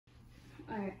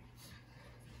Alright.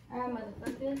 Alright,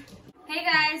 motherfucker. Hey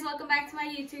guys, welcome back to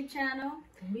my YouTube channel.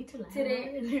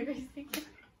 Today.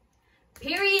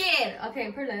 Period.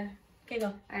 Okay, Perla. Okay,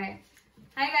 go. Alright.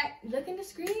 Hi guys. Look in the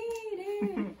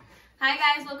screen. Hi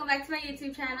guys, welcome back to my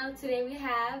YouTube channel. Today we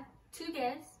have two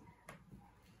guests.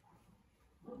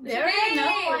 They already know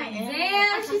who I am.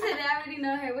 Damn, she said they already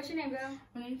know her. What's your name, girl?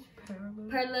 My name's Perla.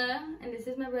 Perla, and this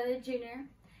is my brother Junior.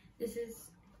 This is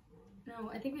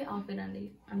I think we all been on the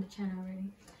channel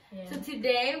already. Yeah. So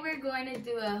today we're going to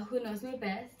do a Who Knows Me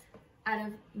Best out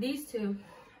of these two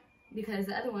because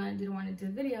the other one didn't want to do a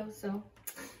video, so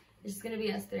it's just gonna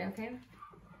be us three, okay?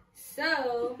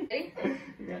 So ready?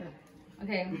 Yeah.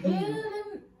 Okay.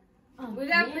 We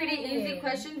got pretty easy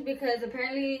questions because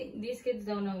apparently these kids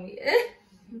don't know me.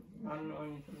 I don't know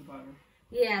anything about her.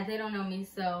 Yeah, they don't know me,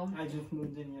 so. I just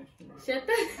moved in yesterday. Shut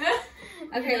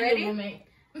the. Okay, ready?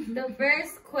 The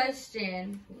first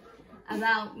question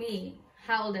about me.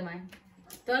 How old am I?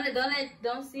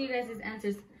 Don't see you guys'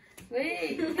 answers.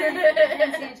 Wait, I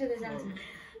can't see each other's answers.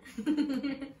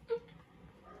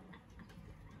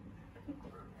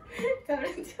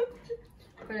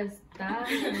 Stop.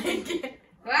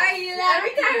 Why are you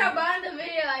laughing? Every time I'm on the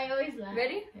video, I always laugh.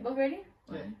 Ready? Both ready?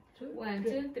 1, 2, 1,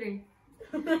 2, 3.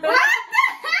 What the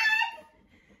heck?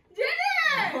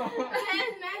 Jenna!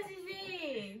 That's Nancy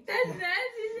Ig. That's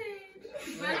Nancy Ig.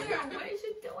 What is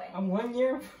she doing? I'm 1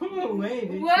 year away.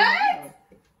 Bitch. What?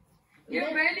 You're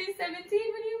barely 17? What do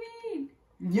you mean?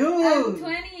 You! I'm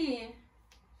 20.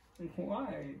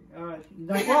 Why?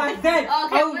 That's what I said. Okay,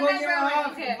 I was 1 year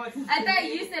off. Okay. I thought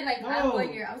you said like I'm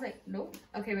 1 year. I was like, nope.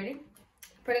 Okay, ready?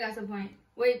 Put it got some point.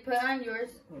 Wait, put on yours.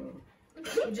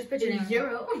 Just put your name.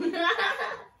 0.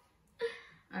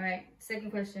 Alright,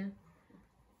 second question.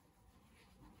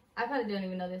 I probably don't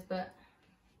even know this, but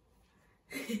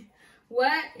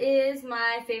what is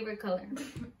my favorite color?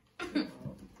 Can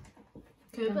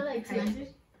we put like 2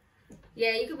 answers?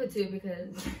 Yeah, you can put 2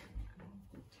 because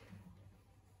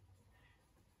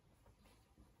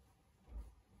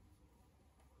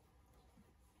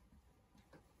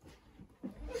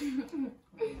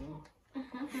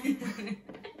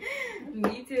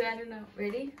me too, I don't know.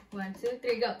 Ready? 1, 2,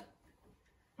 3, go.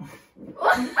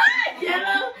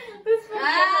 Yellow.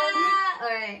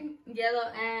 Alright. Yellow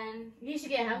and You should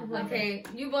get half a point. okay,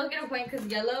 you both get a point because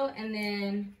yellow and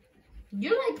then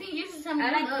You like pink, you should tell me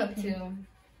I like love pink too.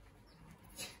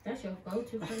 That's your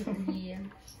go-to color. Yeah.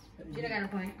 Gina got a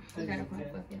point. I got a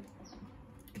point. Fuck it.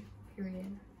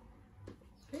 Period.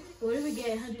 What did we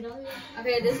get? $100?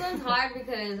 Okay, this one's hard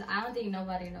because I don't think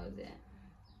nobody knows it.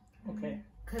 Okay.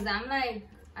 Cause I'm like,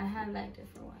 I have like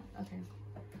different ones. Okay.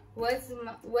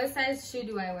 What size shoe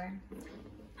do I wear?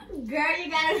 Girl,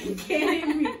 you gotta be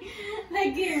kidding me.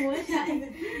 Like, in what size?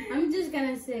 I'm just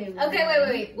gonna say. Okay,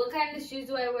 wait. What kind of shoes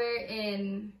do I wear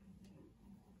in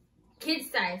kid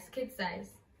size? Kid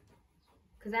size.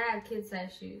 Cause I have kid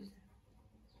size shoes.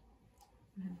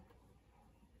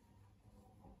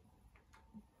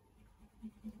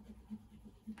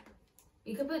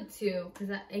 You could put 2, cause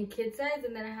in kid size,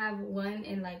 and then I have 1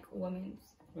 in like women's.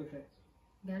 Okay.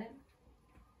 Got it?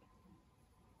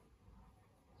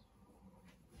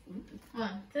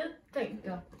 1, 2, 3,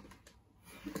 go.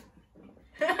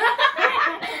 I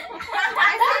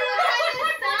said, what kind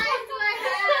of size do I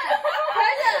have?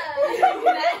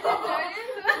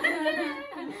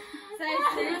 Size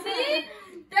 13?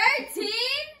 13?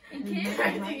 In kids?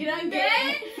 You don't get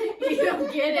it? You don't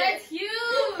get it. That's huge.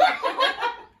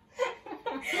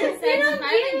 Size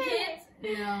 5 in kids?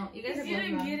 No, you guys are both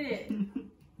didn't wrong. get it.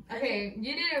 Okay,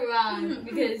 you did it wrong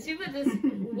because she put this.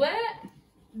 What?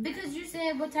 Because you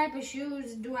said, what type of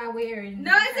shoes do I wear?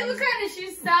 No, I said what kind of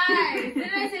shoe size.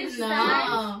 Didn't I say size?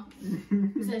 No.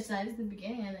 You said size at the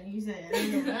beginning, and then you said,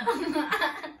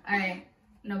 Alright,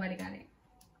 nobody got it.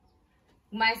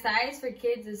 My size for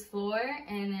kids is 4,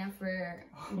 and then for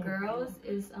girls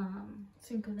is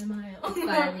Cinco de Mayo.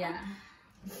 5, yeah.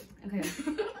 Okay.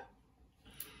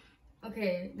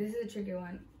 Okay, this is a tricky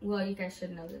one. Well, you guys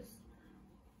should know this.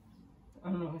 I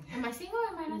don't know. Am I single or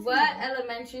am I not single? What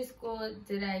elementary school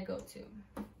did I go to?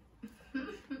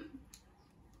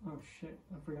 Oh shit,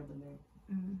 I forgot the name.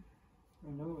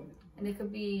 I know it. And it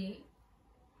could be.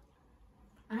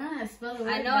 I don't know how to spell it.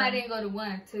 I know I didn't go to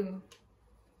 1, 2.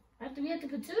 We have to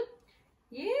put 2?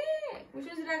 Yeah. Which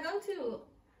one did I go to?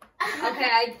 Okay,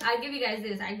 I give you guys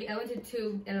this. I went to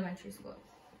 2 elementary schools.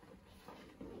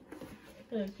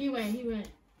 Look, he went.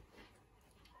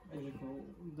 I just know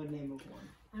the name of one.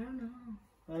 I don't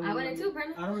know. I went to 2,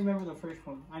 Brenda. I don't remember the first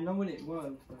one. I know what it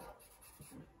was. But...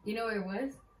 You know where it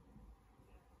was?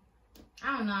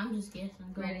 I don't know. I'm just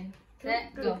guessing. Go. Ready?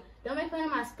 Set, go. Don't make fun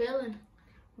of my spelling.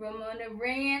 Ramona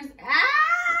Rams.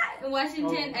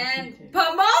 Washington and Washington.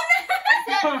 Pomona.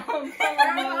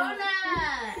 Ramona.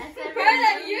 I said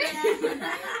Perla, you.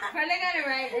 Ramona. Perla got it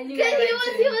right, and you Because got it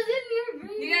he right was too. in your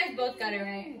brain. You guys both got it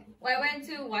right. Well, I went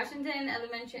to Washington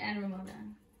Elementary and Ramona.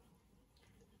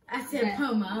 I said Yeah.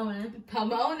 Pomona.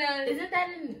 Pomona. Isn't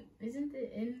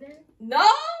it in there? No.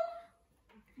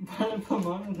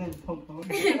 Pomona than Pomona.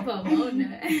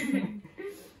 Pomona.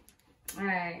 All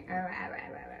right.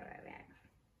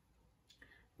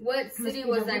 What city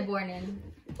was I born in?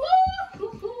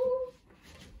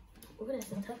 Oh,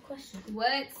 that's a tough question.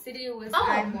 What city was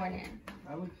I born in?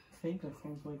 I would think that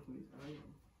sounds like we.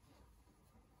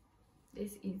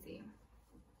 It's easy.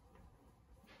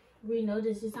 We know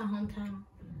this is our hometown.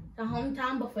 The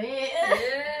hometown buffet.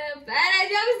 Yeah, badass.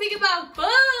 You always think about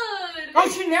food. Oh,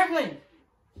 she's an airplane.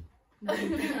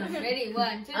 Ready?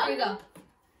 1, 2, 3, go.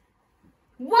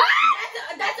 What?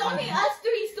 That's only us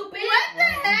three, stupid. What the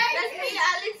heck? That's me,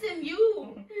 Alex, and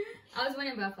you. I was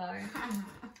winning Bellflower.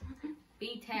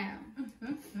 B-Town.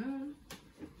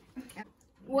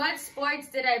 What sports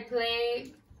did I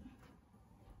play?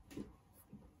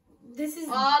 This is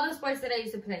All the sports that I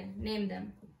used to play. Name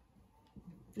them.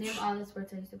 Name all the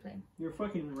sports I used to play. You're a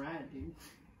fucking rat, dude.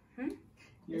 Hmm?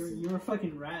 You're a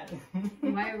fucking rat.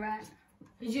 Why a rat?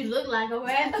 Did you look like a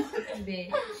rat?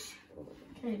 Bitch.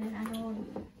 Okay, then I don't want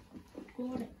to go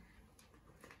on it.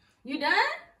 You done?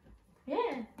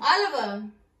 Yeah. All of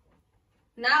them.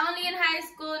 Not only in high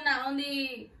school, not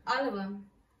only all of them.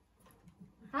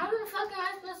 How the fuck am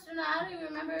I supposed to know? I don't even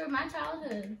remember my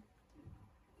childhood.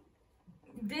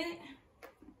 Did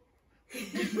I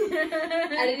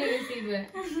didn't even see, but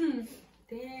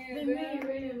damn,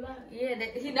 bro. Yeah,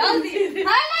 he knows it.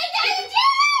 How am I cheating?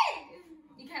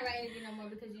 You can't write anything no more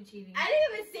because you're cheating. I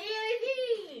didn't even say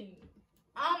anything.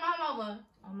 On my mama.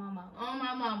 On my mom. On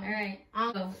my mama. All right.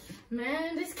 Oh.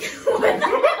 Man, this kid.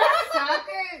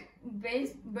 Soccer,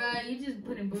 base, bro. You just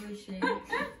put in bullshit.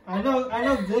 I know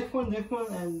this one,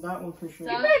 and that one for sure.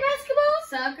 So- You play basketball?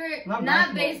 Soccer, Not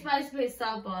not basketball. baseball. I used to play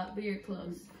softball, but you're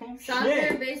close. Oh, Soccer,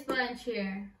 shit. baseball, and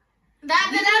cheer.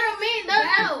 That don't mean no.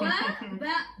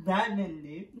 What? That didn't,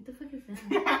 dude. What the fuck is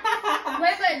that?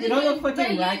 Wait, but You know the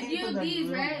fucking but racket you for that these,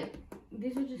 blue? right?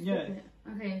 These were just Yeah. stupid.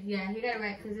 Okay, yeah, he got it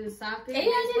right because it was soccer, Hey,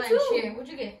 I baseball, did and too. cheer. What'd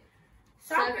you get?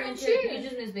 Soccer and cheer. You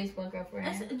just missed baseball,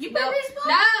 girlfriend. You play baseball?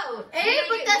 No. Hey,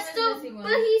 but that's still.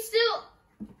 But he's still.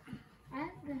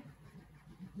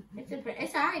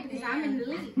 It's alright because I'm in the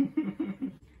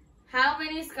league. How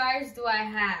many scars do I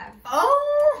have?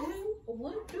 Oh.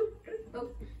 1, 2, 3. Oh,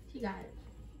 she got it.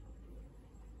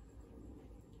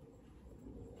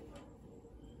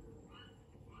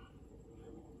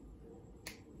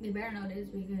 You better know this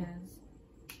because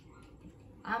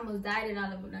I almost died in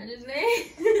all of them. I just saying.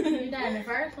 You died in the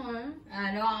first one.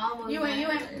 I know. I almost. You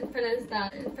went. For the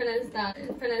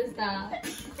stop.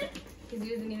 He's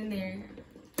using it in there.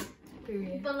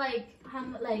 Period. But like, how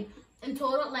like in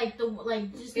total, like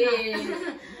just Yeah.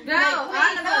 not. No,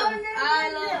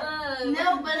 I love us.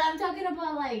 No, but I'm talking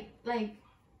about like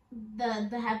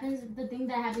the thing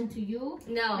that happened to you.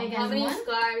 No, Like how as many one?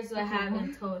 scars do I have in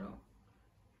One. total?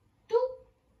 2,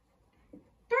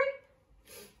 3.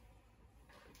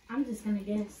 I'm just gonna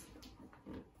guess.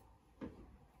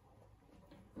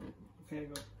 Okay,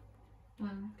 go.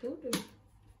 1, 2, 3,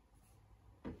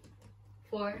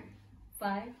 4,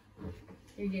 5.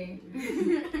 You're gay.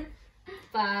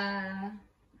 5.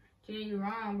 Junior, you're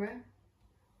wrong, bruh.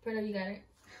 Prado, you got it.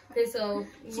 Okay, so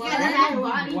She one, got it. Half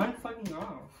body. One fucking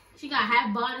off. She got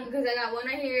half body. because I got one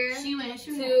right here. She went.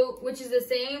 2, which is the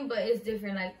same, but it's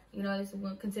different. Like, you know, it's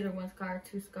considered 1 scar,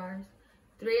 2 scars.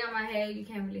 3 on my head. You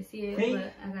can't really see it, Hey.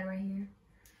 but I got it right here.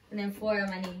 And then 4 on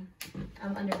my knee.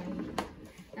 I'm under my knee.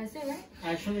 That's it, right?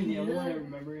 Actually, the only one I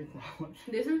remember is that one.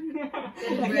 This one? Like,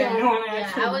 the only one I Yeah,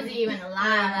 actually I wasn't even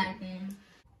alive back then.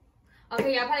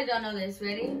 Okay, y'all probably don't know this.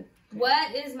 Ready?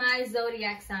 What is my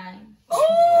zodiac sign?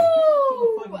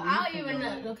 Oh, What the fuck I do you don't even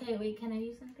know? know. Okay, wait. Can I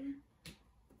use something?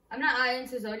 I'm not all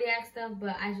into zodiac stuff,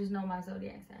 but I just know my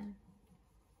zodiac sign.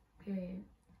 Period.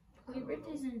 Your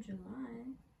birthday's in July,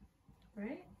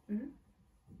 right? Mhm.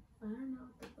 I don't know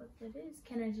what the fuck that is.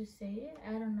 Can I just say it?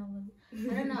 I don't know.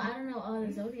 I don't know all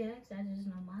the zodiacs. I just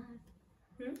know mine.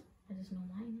 Hmm? I just know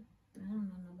mine. I don't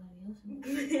know nobody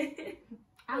else.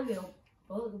 I'll get a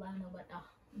fuck about nobody. Oh,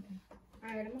 okay.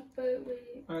 Alright, I'm gonna put with.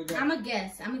 Alright, go. I'm a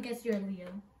guess. You're a Leo.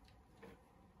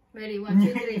 Ready? 1,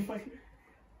 2, 3.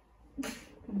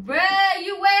 Bruh,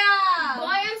 you way off! Boy,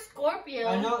 I'm Scorpio.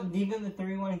 I know these are the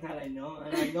 3 ones that I know,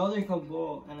 and I know there's a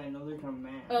bull, and I know there's a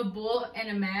man. A bull and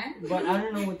a man? But I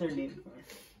don't know what their names are.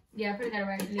 Yeah, I pretty got it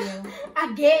right, Leo.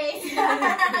 I guess.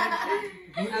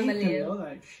 I'm a Leo. Know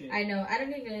that shit. I know. I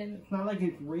don't even. It's not like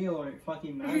it's real or it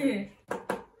fucking matters.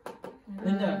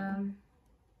 Linda,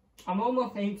 I'm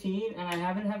almost 18 and I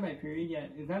haven't had my period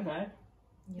yet. Is that bad?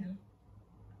 Yeah.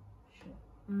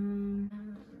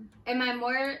 Am I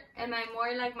more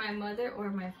like my mother or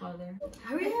my father?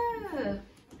 Hurry up.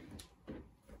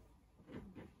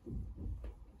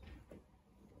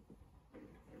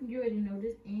 You already know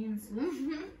this answer.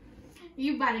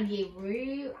 You about to get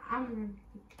real. I'm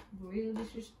real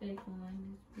disrespectful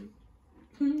on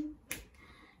this.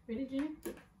 Ready, Junior?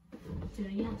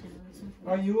 Junior, you have to know this one.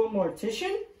 Are you a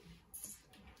mortician?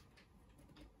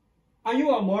 Are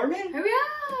you a Mormon? Hurry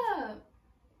up.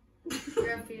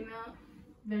 You're a female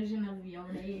Version of your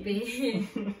name. bitch.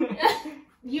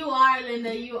 You are,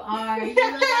 Linda. You are. You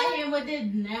look like him with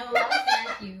his nose.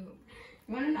 Thank you.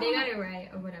 They got it right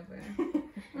or whatever.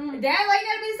 Damn, why you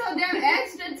gotta be so damn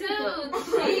extra too?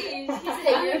 Jeez.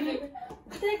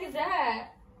 What the heck is that?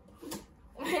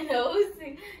 My nose.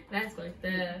 That's fucked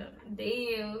up.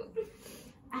 Damn.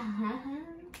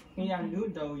 Yeah, I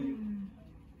knew though you.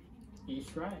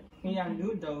 He's right. Yeah, I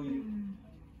knew though you.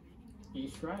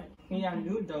 He's right. Yeah, I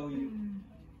knew though you.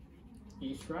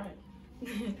 He's right.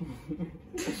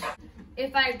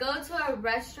 If I go to a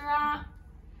restaurant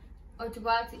or to go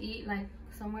out to eat, like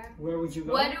somewhere, Where would you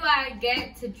go? what do I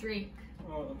get to drink?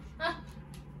 Oh.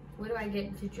 What do I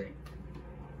get to drink?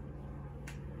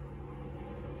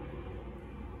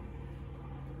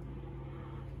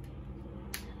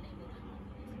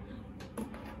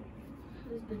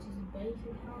 This bitch is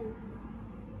basic.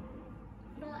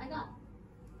 What I got?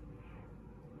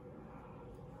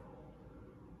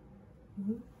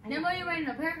 Then why are you writing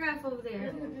a paragraph over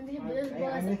there? This I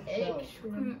was missed those. extra.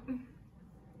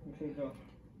 Okay, go.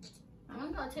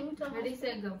 I'm gonna take me to a Ready,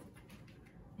 set, go.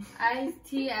 Iced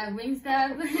tea at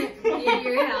Wingstop in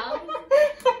your house.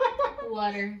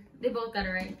 Water. They both got it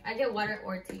right. I get water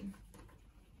or tea.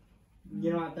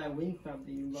 You don't have that Wingstop,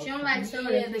 do you? She don't like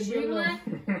soda. Yeah, the She green love-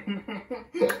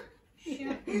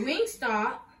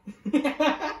 Wingstop.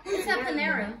 It's at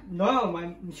Panera.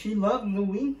 No, she loves the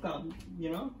Wingstop, you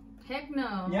know? Heck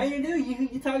no. Yeah, you do.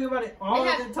 You talk about it all They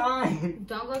have- the time.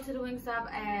 Don't go to the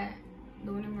Wingstop at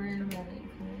the one in Marina Valley.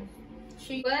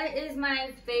 She. What is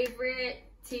my favorite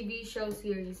TV show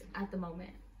series at the moment?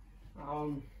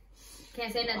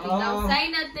 Can't say nothing. Don't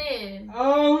say nothing.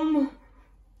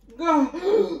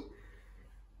 Go.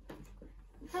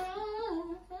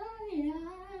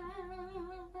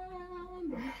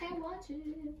 I can't watch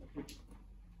it.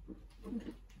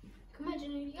 Come on,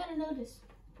 Junior. You gotta know this.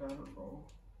 I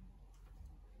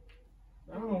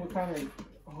don't know what kind of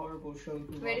horrible shows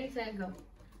you Ready, set, go.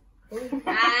 watch.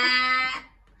 Ah.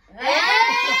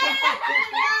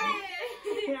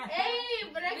 Hey,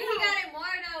 but I He got it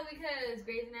more though because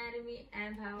Grey's Anatomy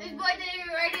and Power. This boy didn't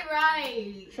write it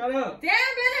right. Shut up. Damn,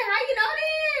 brother, how you know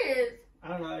this? I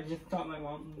don't know. I just thought my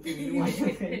mom didn't watch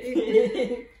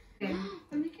it. Okay.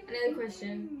 Another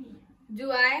question.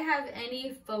 Do I have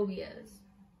any phobias?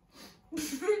 I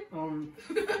don't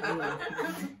know.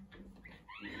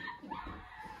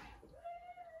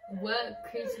 What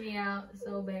creeps me out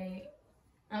so bad?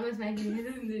 I'm gonna smack you in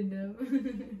the window.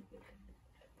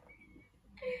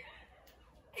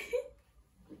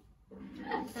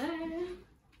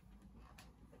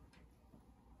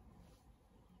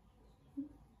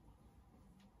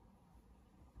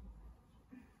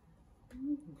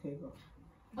 Okay, go.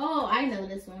 Oh, I know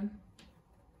this one.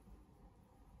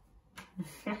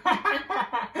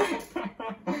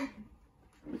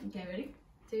 Okay, ready?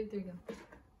 2, 3, go.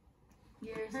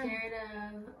 You're scared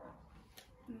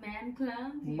of man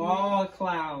clowns? Mall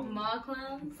clown. Mall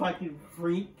clowns? Fucking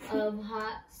freak. Of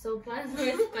hot soap operas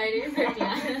or spiders or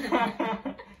clowns?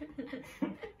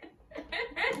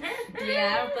 Yeah,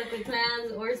 I don't fuck with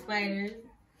clowns or spiders.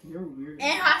 You're weird.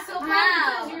 And hot soap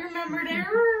How? because you remember there.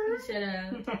 Shut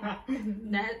up.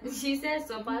 That she said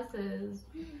soap operas.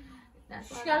 That's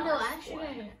She why got a I little was action.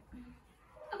 sweating.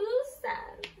 I'm a little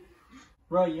sad.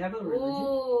 Bro, you have a religion?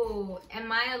 Ooh,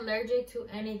 am I allergic to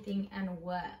anything and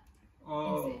what?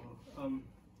 Oh, I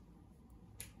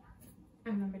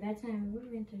remember that time we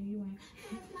went to you and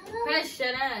Chris,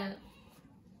 shut up.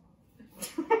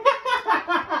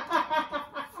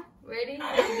 Ready?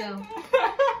 Let's go.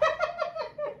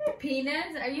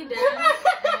 Peanuts? Are you done?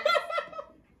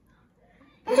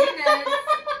 Peanuts.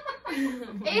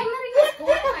 Hey, I'm letting you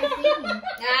score my thing.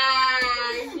 Ah,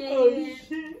 shit. Oh,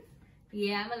 shit.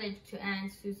 Yeah, I'm allergic to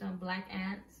ants, to some black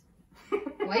ants.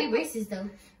 Why are you racist though?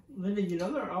 Linda, you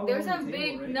know they're all There's over some the big,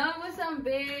 table, right? no, with some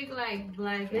big, like,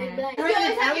 black ants. You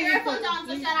always have your earphones on,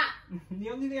 so shut up. The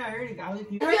only thing I heard is alley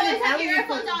people. You always have your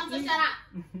earphones on, so shut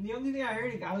up. The only thing I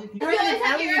heard is alley people. You always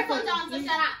have your earphones on, so shut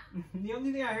up. The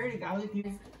only thing I heard is alley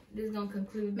people. This is gonna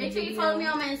conclude. Make sure you follow me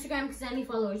on my Instagram because I need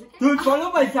followers, okay? Dude,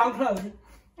 follow my SoundCloud.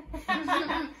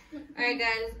 Alright,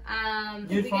 guys.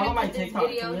 Dude, we're follow gonna my put this TikTok.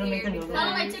 video We're gonna make here another because-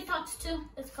 Follow my TikToks too.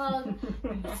 It's called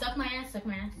Suck My Ass, Suck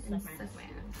My Ass, Suck My Ass. Suck my ass.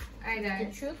 Alright, guys.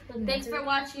 The truth, but Thanks never- for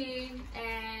watching,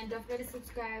 and don't forget to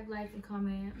subscribe, like, and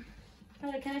comment.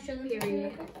 Can I show them?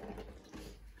 Period.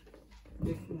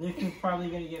 This is probably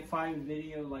gonna get 5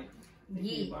 video like.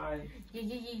 Yeah. Bye.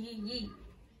 Yee.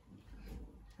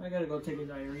 I gotta go take a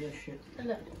diarrhea shit.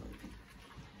 Look.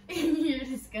 You're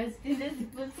disgusting. This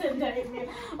puts a nightmare.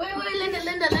 Wait, Linda.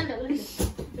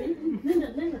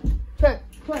 Twerk.